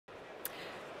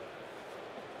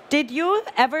Did you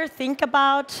ever think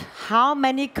about how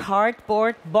many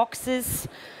cardboard boxes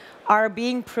are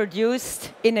being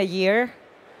produced in a year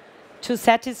to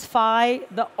satisfy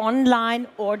the online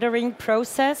ordering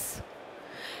process?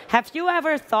 Have you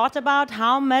ever thought about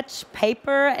how much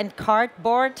paper and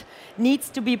cardboard needs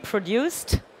to be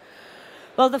produced?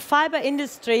 Well, the fiber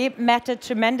industry met a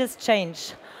tremendous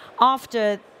change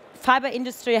after fiber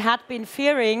industry had been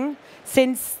fearing,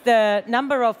 since the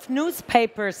number of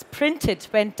newspapers printed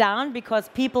went down because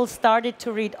people started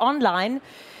to read online,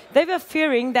 they were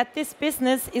fearing that this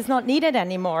business is not needed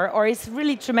anymore or is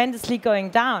really tremendously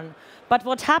going down. But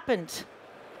what happened?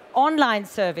 Online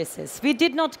services. We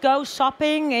did not go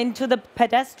shopping into the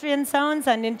pedestrian zones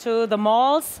and into the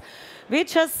malls. We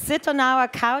just sit on our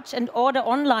couch and order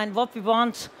online what we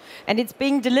want, and it's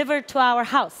being delivered to our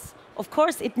house. Of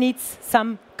course, it needs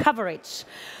some coverage.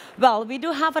 Well, we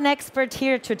do have an expert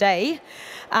here today.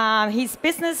 He's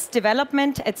business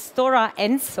development at Stora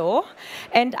Enso,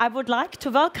 and I would like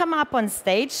to welcome up on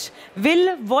stage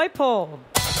Will Voipo.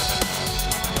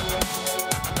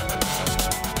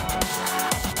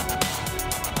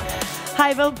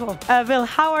 Hi, Wilpo. Will,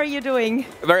 how are you doing?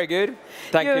 Very good.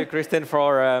 Thank you, Kristen,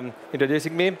 for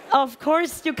introducing me. Of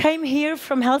course, you came here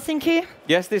from Helsinki?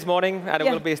 Yes, this morning, and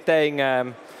I will be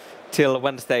staying till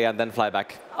Wednesday and then fly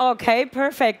back. Okay,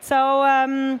 perfect.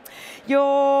 So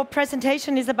your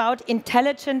presentation is about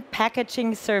intelligent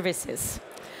packaging services.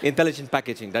 Intelligent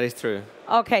packaging, that is true.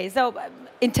 Okay, so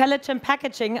intelligent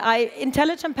packaging.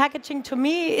 Intelligent packaging to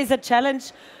me is a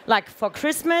challenge, like for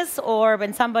Christmas or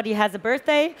when somebody has a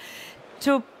birthday,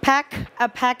 to pack a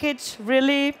package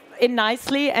really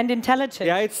nicely and intelligent.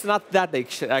 Yeah, it's not that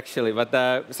actually,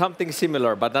 but something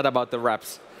similar, but not about the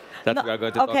wraps that we are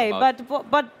going to talk about. Okay,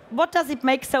 but what does it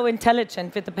make so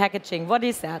intelligent with the packaging? What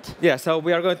is that? Yeah, so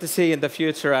we are going to see in the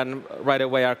future, and right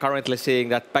away are currently seeing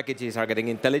that packages are getting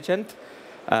intelligent.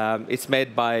 It's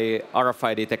made by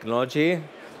RFID technology.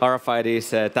 RFID is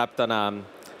tapped on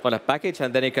a package,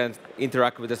 and then you can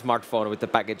interact with the smartphone with the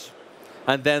package.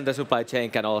 And then the supply chain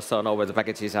can also know where the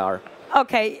packages are.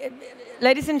 Okay,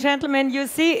 ladies and gentlemen, you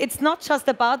see, it's not just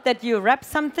about that you wrap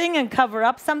something and cover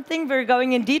up something. We're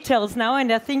going in details now,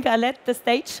 and I think I let the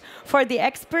stage for the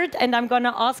expert, and I'm going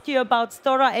to ask you about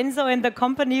Stora Enso and the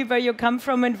company where you come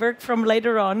from and work from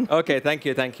later on. Okay, thank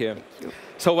you, thank you.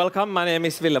 So welcome, my name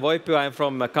is Ville Voipio. I'm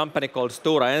from a company called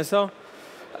Stora Enso.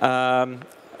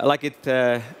 Like it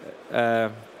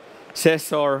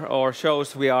says or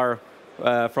shows, we are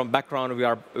from background, we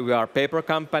are a paper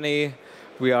company,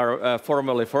 we are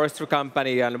formerly forestry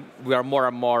company, and we are more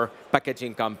and more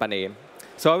packaging company.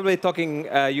 So I will be talking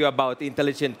you about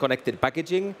intelligent connected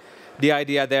packaging. The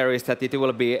idea there is that it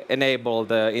will be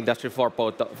enabled Industry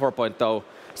 4.0,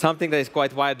 something that is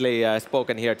quite widely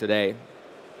spoken here today.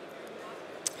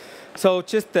 So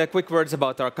just quick words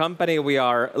about our company. We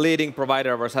are a leading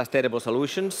provider of sustainable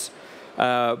solutions.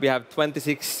 We have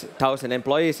 26,000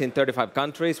 employees in 35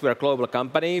 countries. We're a global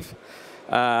company.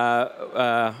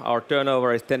 Our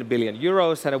turnover is 10 billion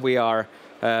euros, and we are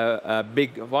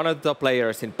one of the top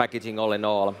players in packaging all in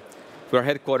all. We're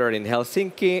headquartered in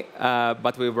Helsinki,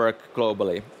 but we work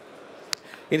globally.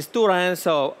 In Stora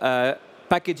Enso,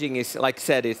 packaging is, like I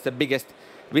said, it's the biggest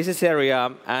business area,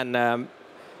 and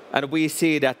we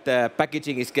see that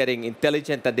packaging is getting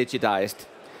intelligent and digitized.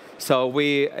 So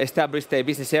we established a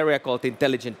business area called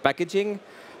Intelligent Packaging.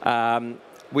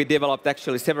 We developed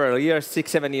actually several years,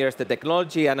 6-7 years, the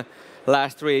technology, and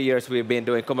last 3 years we've been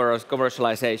doing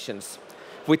commercializations.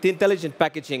 With intelligent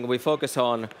packaging, we focus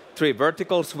on 3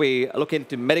 verticals. We look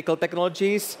into medical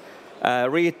technologies,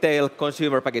 retail,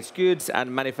 consumer packaged goods,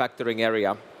 and manufacturing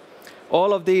area.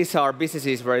 All of these are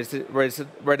businesses where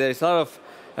there is a lot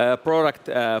of product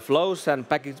flows and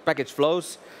package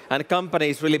flows, and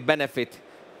companies really benefit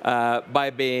by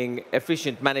being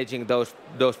efficient managing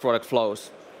those product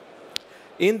flows.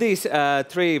 In these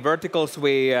 3 verticals,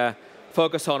 we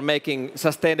focus on making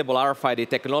sustainable RFID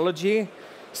technology.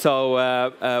 So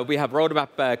we have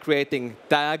roadmap creating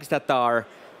tags that are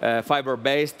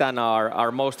fiber-based and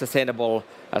are most sustainable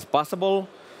as possible.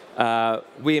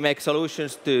 We make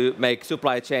solutions to make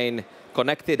supply chain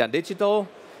connected and digital,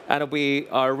 and we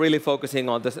are really focusing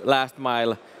on the last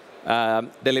mile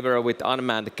delivery with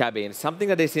unmanned cabins. Something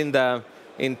that is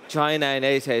in China and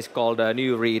Asia is called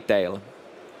new retail.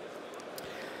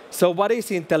 So what is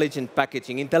intelligent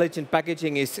packaging? Intelligent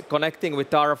packaging is connecting with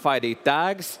RFID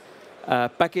tags,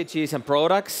 packages and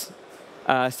products,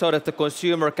 so that the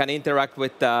consumer can interact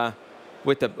with the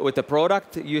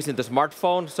product using the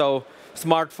smartphone. So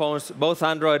smartphones, both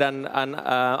Android and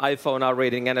iPhone, are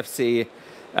reading NFC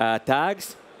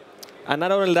tags. And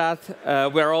not only that,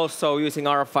 we're also using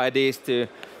RFIDs to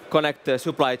connect the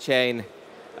supply chain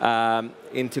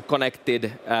into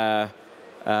connected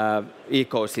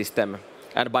ecosystem.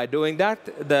 And by doing that,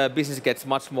 the business gets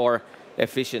much more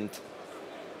efficient.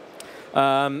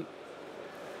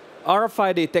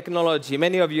 RFID technology,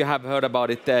 many of you have heard about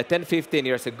it 10, 15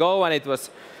 years ago, and it was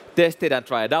tested and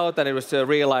tried out, and it was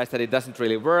realized that it doesn't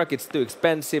really work, it's too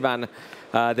expensive, and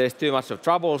there's too much of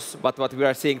troubles. But what we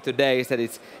are seeing today is that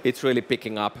it's really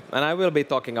picking up, and I will be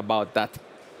talking about that.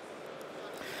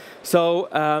 So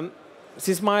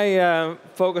since my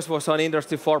focus was on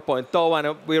Industry 4.0,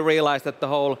 and we realized that the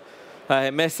whole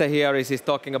messe here is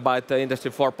talking about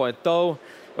Industry 4.0,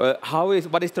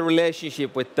 what is the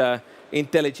relationship with the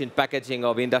intelligent packaging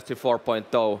of Industry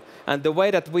 4.0? And the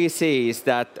way that we see is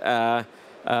that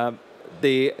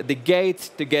the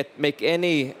gate to make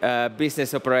any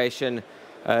business operation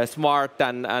smart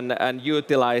and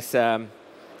utilize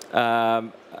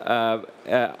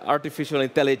artificial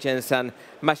intelligence and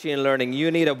machine learning, you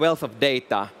need a wealth of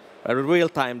data,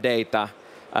 real-time data.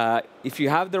 If you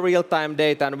have the real-time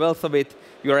data and wealth of it,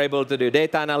 you're able to do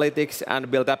data analytics and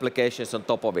build applications on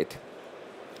top of it.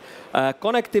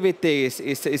 Connectivity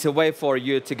is a way for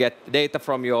you to get data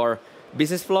from your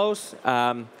business flows.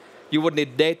 You would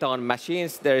need data on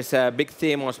machines. There is a big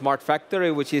theme on Smart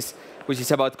Factory, which is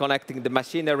about connecting the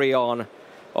machinery on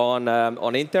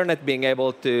internet, being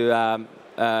able to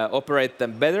operate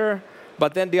them better.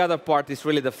 But then the other part is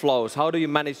really the flows. How do you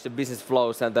manage the business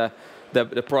flows and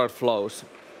the product flows?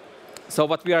 So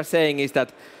what we are saying is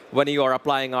that when you are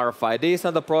applying RFIDs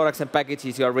on the products and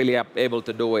packages, you are really able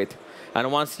to do it. And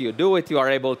once you do it, you are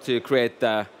able to create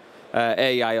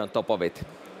AI on top of it.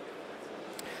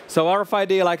 So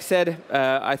RFID, like I said,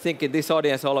 I think in this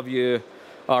audience, all of you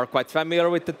are quite familiar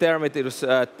with the term. It was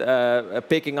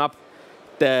picking up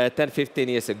 10, 15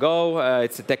 years ago.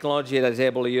 It's a technology that is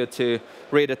able you to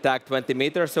read a tag 20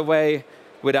 meters away.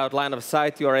 Without line of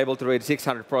sight, you are able to read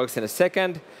 600 products in a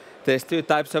second. There's two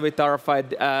types of RFIDs,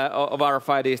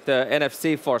 the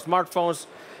NFC for smartphones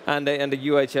and the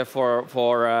UHF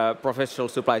for professional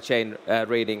supply chain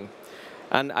reading.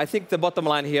 And I think the bottom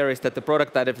line here is that the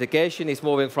product identification is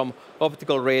moving from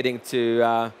optical reading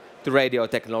to radio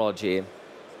technology.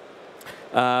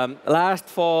 Last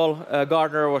fall,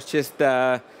 Gartner was just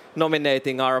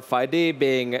nominating RFID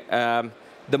being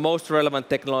the most relevant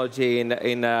technology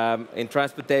in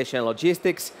transportation and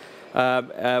logistics,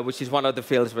 which is one of the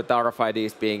fields where RFID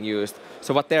is being used.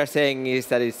 So what they're saying is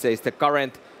that it's the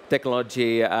current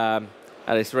technology and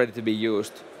it's ready to be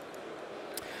used.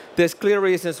 There's clear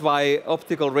reasons why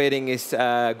optical reading is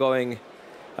going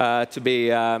to be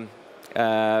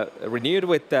renewed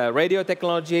with radio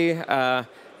technology.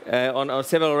 On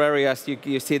several areas,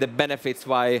 you see the benefits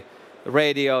why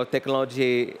radio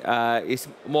technology is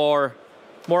more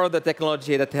of the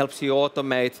technology that helps you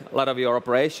automate a lot of your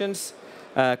operations,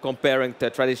 comparing to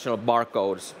traditional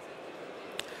barcodes.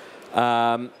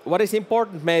 What is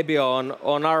important maybe on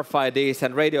RFIDs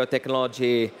and radio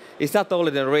technology is not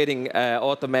only the reading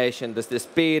automation, the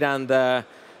speed and the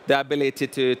ability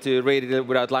to read it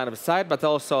without line of sight, but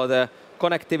also the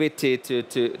connectivity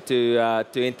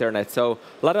to internet. So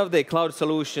a lot of the cloud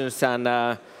solutions and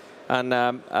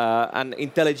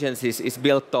intelligence is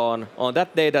built on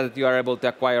that data that you are able to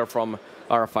acquire from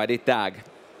RFID tag.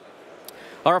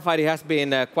 RFID has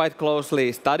been quite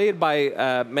closely studied by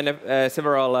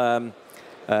several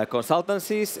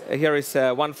consultancies. Here is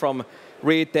one from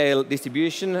retail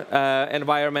distribution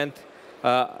environment.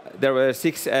 There were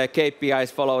 6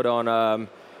 KPIs followed on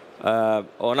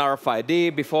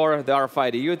RFID before the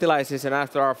RFID utilization and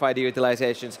after RFID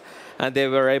utilizations, and they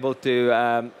were able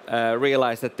to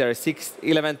realize that there is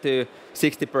 11 to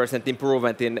 60%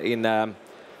 improvement in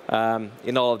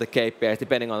all of the KPIs,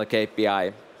 depending on the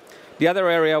KPI. The other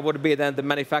area would be then the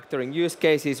manufacturing use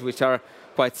cases, which are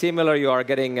quite similar. You are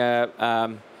getting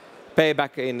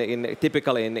payback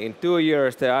typically in 2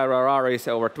 years. The IRR is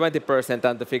over 20%,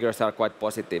 and the figures are quite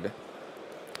positive.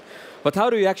 But how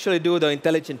do you actually do the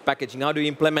intelligent packaging? How do you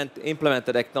implement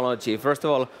the technology? First of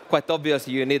all, quite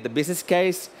obviously, you need the business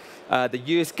case, the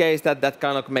use case that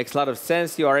kind of makes a lot of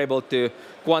sense. You are able to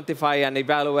quantify and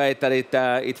evaluate that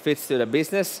it fits to the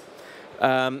business.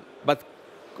 But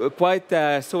quite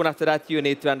soon after that, you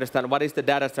need to understand what is the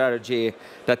data strategy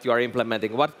that you are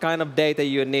implementing, what kind of data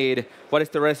you need, what is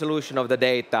the resolution of the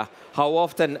data, how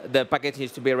often the package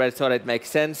needs to be read so that it makes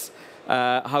sense,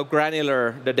 how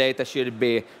granular the data should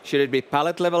be. Should it be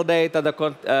pallet level data,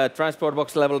 the transport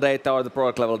box level data, or the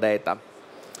product level data?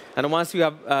 And once you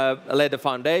have laid the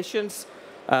foundations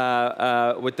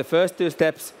with the first 2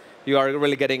 steps, you are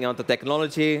really getting onto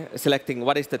technology, selecting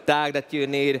what is the tag that you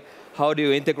need, how do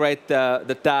you integrate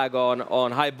the tag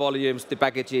on high volumes to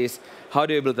packages, how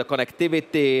do you build the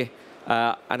connectivity,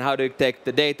 and how do you take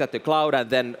the data to cloud and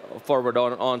then forward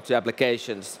on to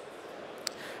applications.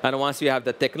 And once you have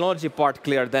the technology part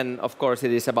clear, then of course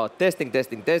it is about testing,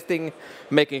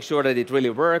 making sure that it really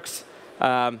works,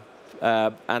 and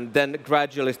then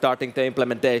gradually starting the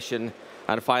implementation,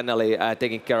 and finally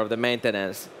taking care of the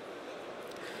maintenance.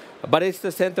 But it's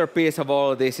the centerpiece of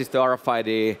all of this is the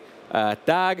RFID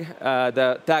tag.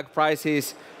 The tag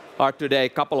prices are today a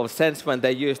couple of cents when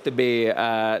they used to be 10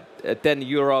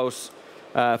 euros,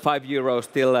 5 euros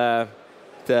still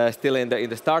in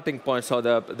the starting point, so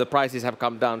the prices have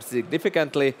come down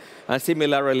significantly, and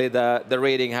similarly the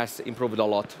reading has improved a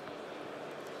lot.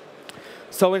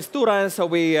 So in Stora Enso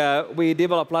we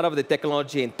develop a lot of the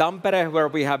technology in Tampere, where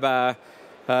we have a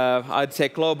I'd say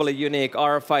globally unique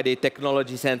RFID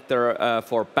technology center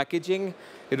for packaging.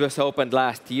 It was opened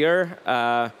last year.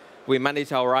 We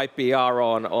manage our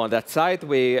IPR on that site.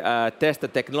 We test the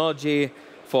technology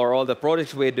for all the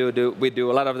projects we do. We do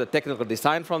a lot of the technical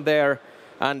design from there,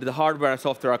 and the hardware and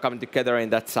software are coming together in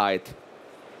that site.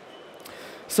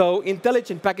 So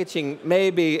intelligent packaging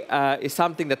maybe is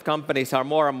something that companies are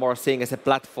more and more seeing as a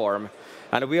platform.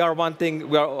 And we are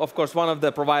of course one of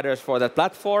the providers for that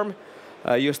platform.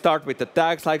 You start with the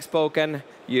tags like spoken.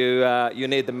 You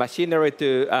need the machinery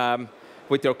to,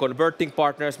 with your converting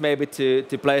partners maybe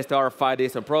to place the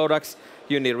RFIDs on products.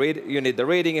 You need the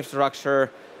reading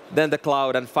infrastructure, then the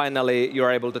cloud, and finally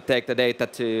you're able to take the data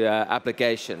to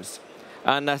applications.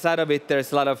 And aside of it,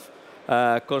 there's a lot of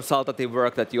consultative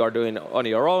work that you are doing on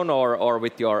your own or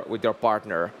with your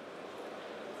partner.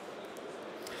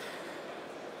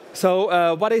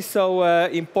 So what is so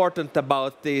important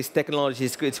about these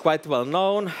technologies? It's quite well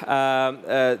known.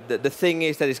 The thing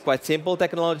is that it's quite simple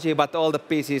technology, but all the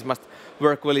pieces must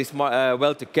work really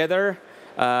well together.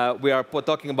 We are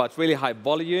talking about really high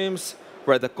volumes,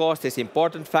 where the cost is an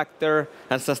important factor,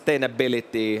 and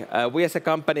sustainability. We as a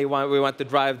company, we want to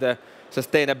drive the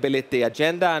sustainability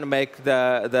agenda and make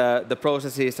the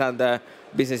processes and the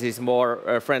businesses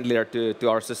more friendlier to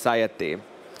our society.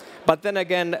 But then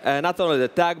again, not only the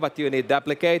tag, but you need the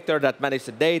applicator that manages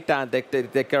the data and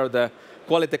take care of the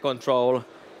quality control,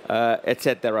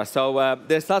 etc. So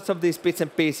there's lots of these bits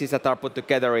and pieces that are put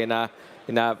together in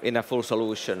a full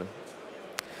solution.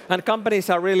 And companies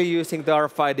are really using the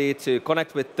RFID to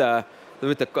connect with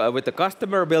the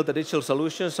customer, build the digital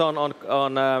solutions on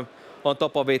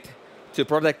top of it, to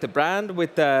protect the brand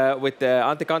with the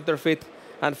anti-counterfeit,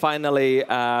 and finally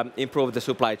improve the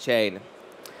supply chain.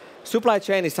 Supply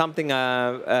chain is something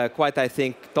quite, I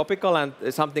think, topical and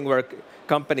something where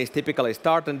companies typically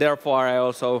start, and therefore I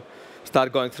also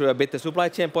start going through a bit the supply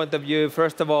chain point of view.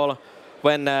 First of all,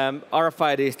 when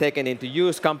RFID is taken into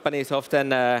use, companies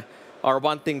often are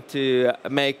wanting to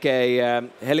make a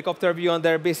helicopter view on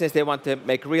their business. They want to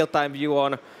make real-time view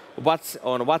on what's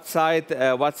on what side,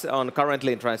 what's on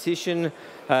currently in transition,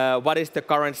 what is the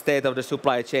current state of the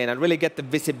supply chain, and really get the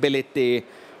visibility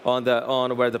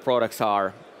on where the products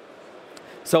are.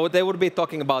 So they would be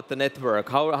talking about the network.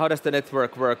 How does the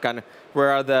network work, and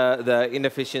where are the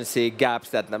inefficiency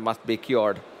gaps that must be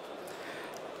cured?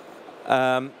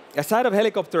 Aside of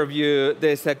helicopter view,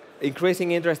 there's an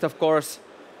increasing interest, of course,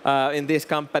 in these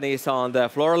companies on the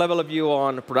floor level view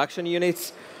on production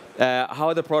units,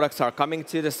 how the products are coming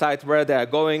to the site, where they are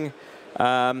going,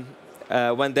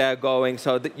 when they are going.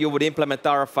 So you would implement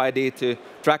RFID to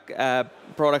track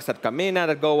products that come in and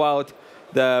that go out,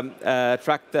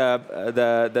 track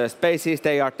the spaces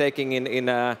they are taking in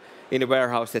a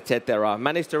warehouse, etc.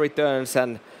 Manage the returns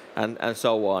and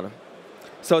so on.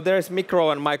 So there's micro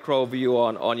and micro view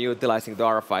on utilizing the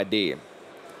RFID.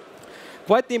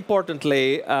 Quite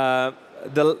importantly,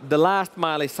 the last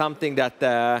mile is something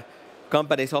that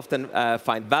companies often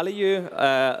find value.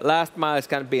 Last miles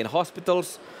can be in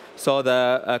hospitals. So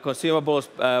the consumables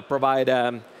provide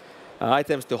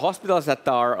items to hospitals that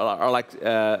are like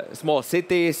small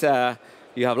cities.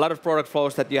 You have a lot of product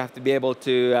flows that you have to be able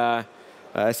to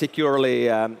securely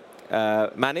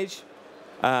manage.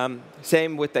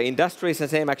 Same with the industries, and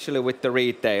same actually with the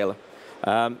retail.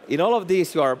 In all of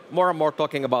these, you are more and more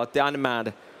talking about the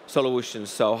unmanned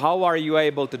solutions. So how are you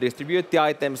able to distribute the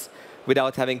items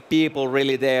without having people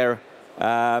really there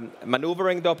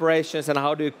maneuvering the operations, and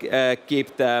how do you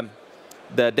keep the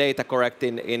data correct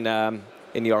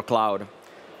in your cloud?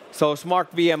 So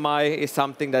smart VMI is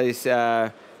something that is,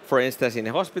 for instance, in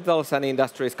hospitals and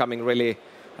industries coming really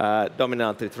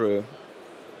dominantly through.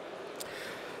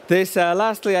 There's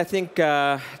lastly, I think,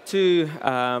 two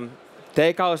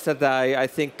takeouts that I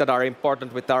think that are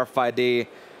important with RFID.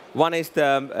 One is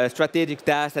the strategic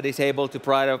task that is able to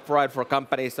provide for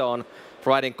companies on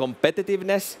providing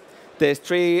competitiveness. There's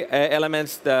three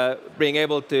elements: being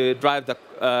able to drive the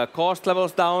cost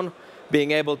levels down,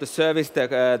 being able to service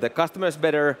the customers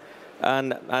better,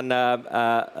 and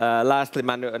lastly,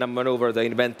 maneuver the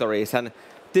inventories. And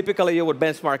typically, you would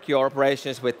benchmark your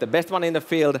operations with the best one in the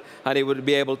field, and you would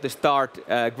be able to start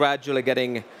gradually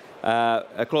getting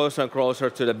closer and closer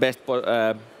to the best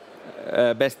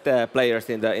players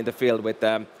in the field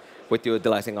with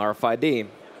utilizing RFID.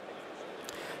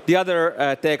 The other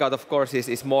takeout, of course,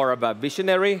 is more about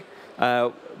visionary.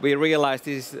 We realized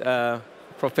this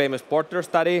from famous Porter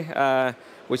study,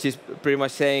 which is pretty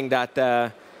much saying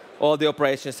that all the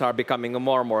operations are becoming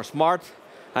more and more smart.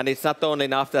 And it's not only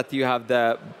enough that you have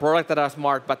the product that are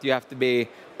smart, but you have to be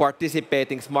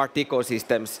participating smart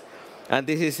ecosystems. And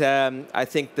this is, I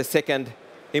think, the second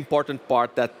important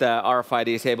part that RFID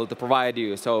is able to provide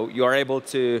you. So you are able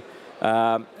to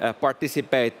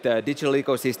participate digital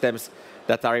ecosystems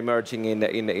that are emerging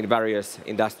in various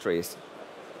industries.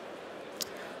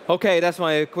 Okay, that's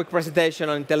my quick presentation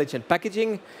on intelligent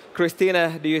packaging.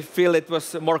 Christina, do you feel it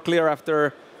was more clear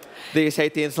after these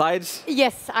 18 slides?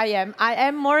 Yes, I am. I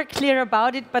am more clear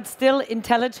about it, but still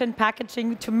intelligent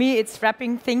packaging, to me, it's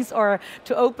wrapping things or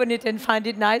to open it and find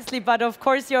it nicely. But of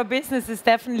course, your business is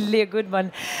definitely a good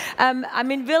one. I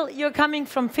mean, Will, you're coming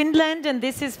from Finland, and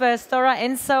this is where Stora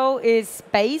Enso is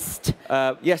based.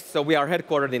 Yes, so we are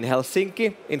headquartered in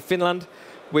Helsinki, in Finland.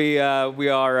 We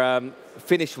are a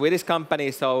Finnish-Swedish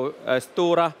company, so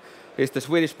Stora is the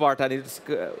Swedish part, and it's,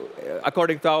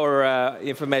 according to our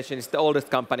information, it's the oldest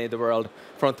company in the world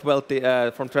from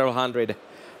 1200,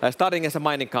 starting as a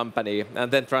mining company and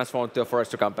then transformed to a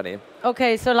forestry company.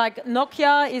 Okay, so like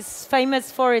Nokia is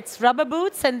famous for its rubber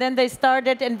boots, and then they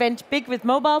started and went big with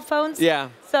mobile phones. Yeah,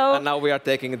 so and now we are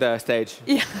taking the stage.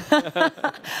 Yeah.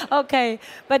 Okay,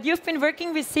 but you've been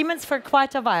working with Siemens for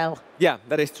quite a while. Yeah,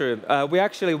 that is true. We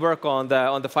actually work on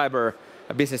the fiber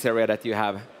business area that you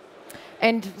have.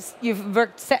 And you've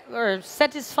worked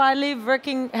satisfyingly been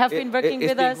working with us?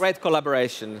 It's been great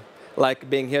collaboration, like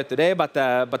being here today,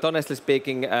 but honestly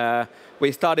speaking,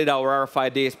 we started our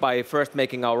RFIDs by first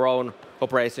making our own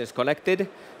operations connected.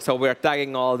 So we're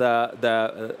tagging all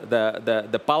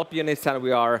the pulp units, and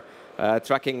we are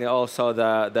tracking also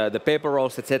the paper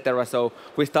rolls, etc. So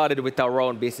we started with our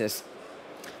own business.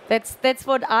 That's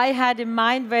what I had in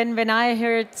mind when I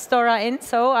heard Stora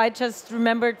Enso. I just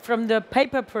remembered from the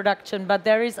paper production, but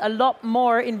there is a lot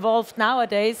more involved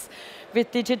nowadays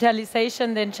with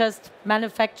digitalization than just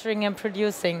manufacturing and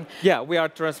producing. Yeah, we are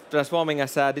transforming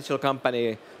as a digital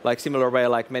company, like similar way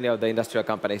like many of the industrial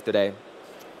companies today.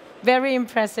 Very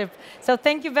impressive. So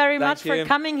thank you very much for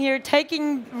coming here,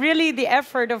 taking really the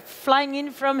effort of flying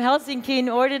in from Helsinki in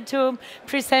order to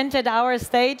present at our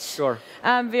stage. Sure.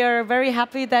 We are very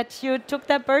happy that you took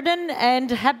that burden, and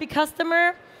happy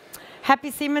customer, happy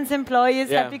Siemens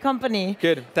employees, happy company.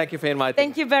 Good. Thank you for inviting.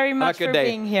 Thank you very much for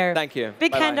being here. Thank you.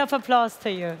 Big hand of applause to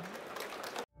you.